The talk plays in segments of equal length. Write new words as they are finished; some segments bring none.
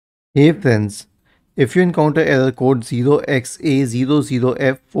Hey friends, if you encounter error code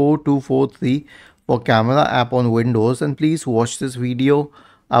 0xa00f4243 for camera app on Windows, then please watch this video.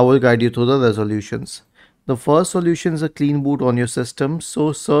 I will guide you through the resolutions. The first solution is a clean boot on your system,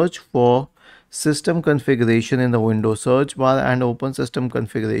 so search for system configuration in the Windows search bar and open system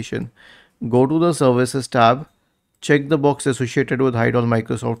configuration. Go to the services tab, check the box associated with hide all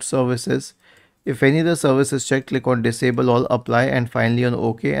Microsoft services. If any of the service is checked, click on disable all, apply, and finally on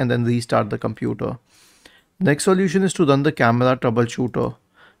OK, and then restart the computer. Next solution is to run the camera troubleshooter.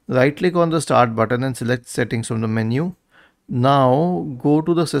 Right click on the start button and select settings from the menu. Now go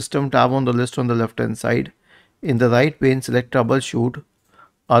to the system tab on the list on the left hand side. In the right pane, select troubleshoot,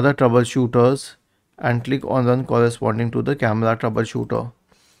 other troubleshooters, and click on run corresponding to the camera troubleshooter.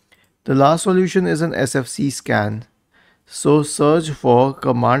 The last solution is an SFC scan. So search for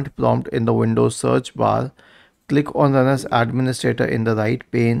command prompt in the Windows search bar, click on run as administrator in the right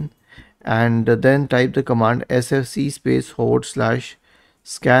pane, and then type the command sfc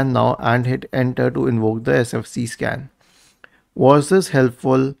 /scan now and hit enter to invoke the SFC scan. Was this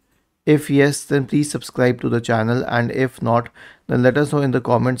helpful? If yes, then please subscribe to the channel, and if not, then let us know in the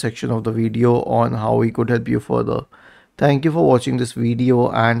comment section of the video on how we could help you further. Thank you for watching this video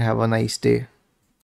and have a nice day.